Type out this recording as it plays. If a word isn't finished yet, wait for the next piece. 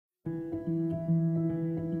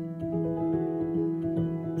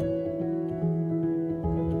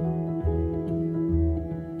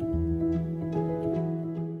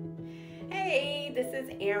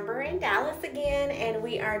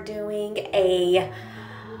we are doing a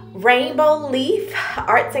rainbow leaf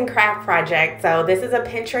arts and craft project. So this is a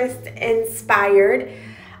Pinterest inspired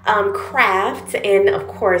craft, and of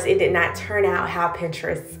course it did not turn out how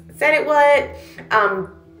Pinterest said it would.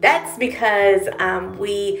 That's because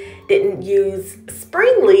we didn't use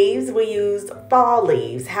spring leaves, we used fall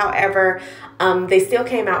leaves. However, they still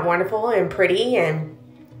came out wonderful and pretty and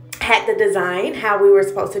had the design how we were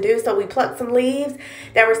supposed to do. So we plucked some leaves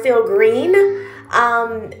that were still green,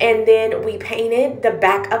 and then we painted the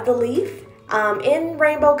back of the leaf in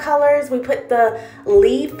rainbow colors. We put the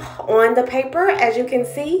leaf on the paper, as you can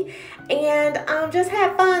see, and just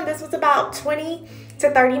had fun. This was about 20 to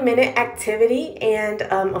 30-minute activity, and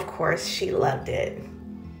of course she loved it.